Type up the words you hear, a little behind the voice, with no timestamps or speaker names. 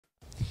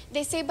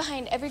They say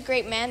behind every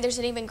great man, there's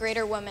an even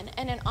greater woman.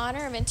 And in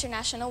honor of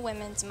International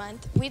Women's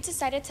Month, we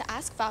decided to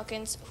ask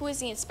Falcons who is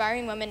the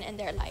inspiring woman in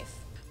their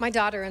life. My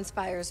daughter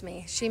inspires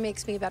me. She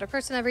makes me a better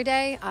person every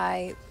day.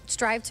 I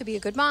strive to be a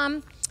good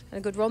mom and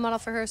a good role model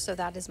for her, so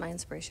that is my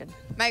inspiration.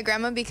 My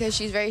grandma, because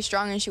she's very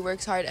strong and she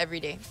works hard every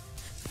day.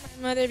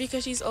 My mother,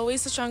 because she's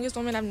always the strongest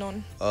woman I've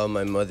known.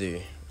 My mother,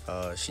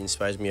 she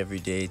inspires me every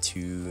day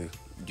to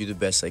do the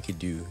best I could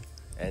do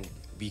and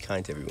be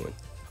kind to everyone.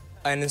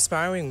 An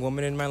inspiring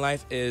woman in my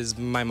life is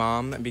my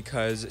mom,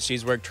 because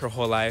she's worked her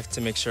whole life to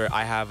make sure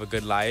I have a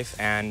good life,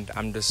 and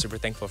I'm just super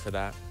thankful for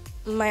that.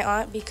 My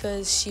aunt,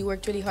 because she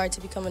worked really hard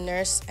to become a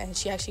nurse and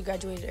she actually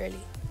graduated early.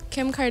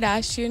 Kim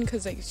Kardashian,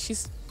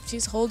 because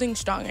she's holding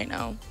strong right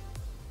now.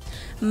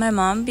 My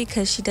mom,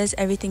 because she does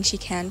everything she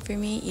can for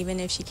me,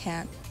 even if she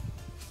can't.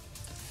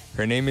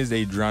 Her name is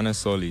Adriana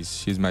Solis.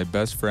 She's my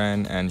best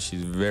friend and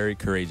she's very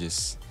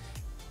courageous.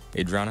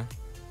 Adriana, do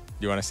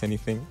you want to say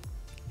anything?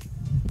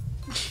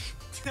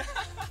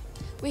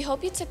 We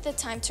hope you took the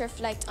time to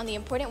reflect on the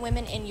important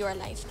women in your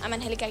life. I'm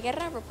Angelica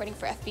Guerra, reporting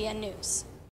for FBN News.